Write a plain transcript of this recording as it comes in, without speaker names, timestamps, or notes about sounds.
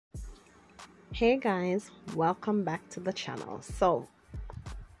Hey guys, welcome back to the channel. So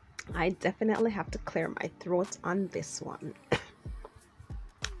I definitely have to clear my throat on this one.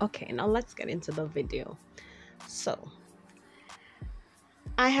 Okay, now let's get into the video. So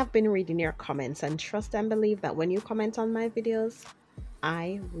I have been reading your comments, and trust and believe that when you comment on my videos,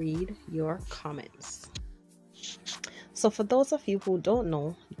 I read your comments. So for those of you who don't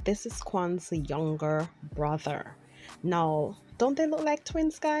know, this is Quan's younger brother. Now, don't they look like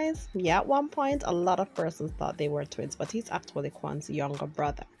twins, guys? Yeah, at one point, a lot of persons thought they were twins, but he's actually Quan's younger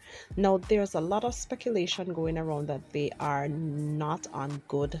brother. Now, there's a lot of speculation going around that they are not on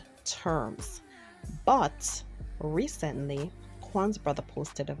good terms. But recently, Quan's brother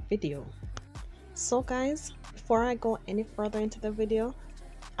posted a video. So guys, before I go any further into the video,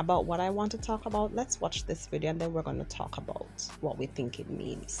 about what I want to talk about, let's watch this video and then we're going to talk about what we think it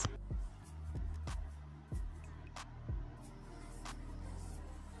means.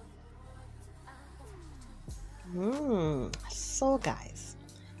 So guys,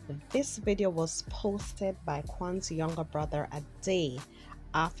 this video was posted by Quan's younger brother a day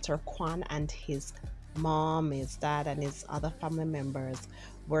after Quan and his mom, his dad, and his other family members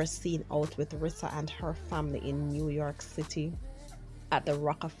were seen out with Rissa and her family in New York City at the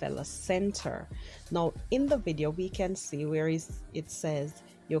Rockefeller Center. Now in the video we can see where it says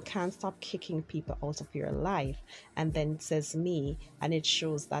you can't stop kicking people out of your life, and then it says me, and it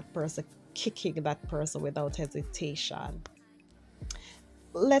shows that person kicking that person without hesitation.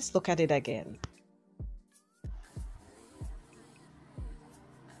 Let's look at it again.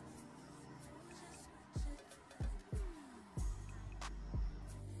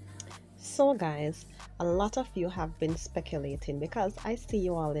 So guys, a lot of you have been speculating, because I see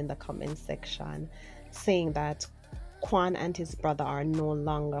you all in the comment section saying that Quan and his brother are no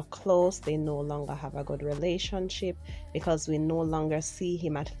longer close, they no longer have a good relationship, because we no longer see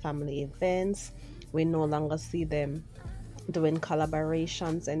him at family events, we no longer see them doing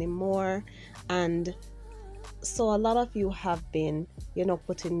collaborations anymore. And so a lot of you have been,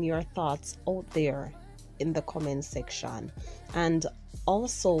 putting your thoughts out there in the comment section. And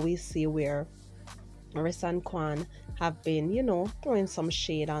also we see where Rissa and Quan have been, throwing some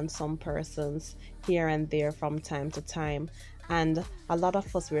shade on some persons here and there from time to time. And a lot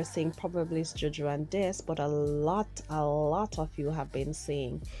of us were saying probably it's Juju and Des, but a lot of you have been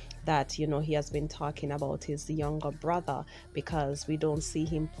saying that, he has been talking about his younger brother, because we don't see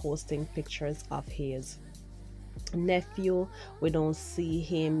him posting pictures of his nephew, we don't see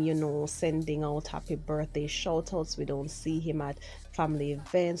him sending out happy birthday shout outs, we don't see him at family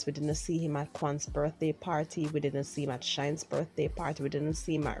events, we didn't see him at Quan's birthday party, we didn't see him at Shine's birthday party, we didn't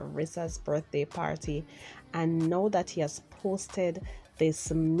see him at Rissa's birthday party. And now that he has posted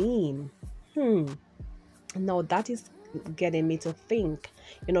this meme, now that is getting me to think,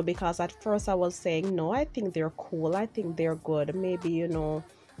 because at first I was saying no, I think they're cool, I think they're good, maybe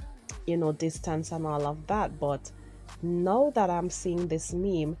distance and all of that. But now that I'm seeing this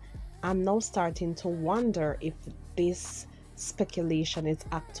meme, I'm now starting to wonder if this speculation is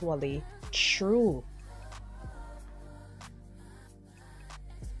actually true.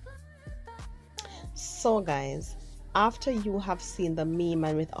 So guys, after you have seen the meme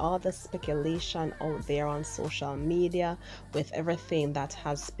and with all the speculation out there on social media, with everything that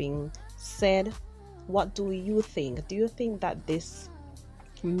has been said, what do you think? Do you think that this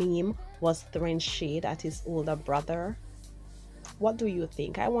meme was throwing shade at his older brother? What do you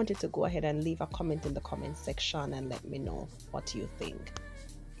think? I want you to go ahead and leave a comment in the comment section and let me know what you think.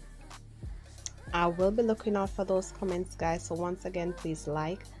 I will be looking out for those comments, guys. So once again, please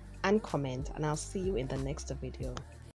like and comment, and I'll see you in the next video.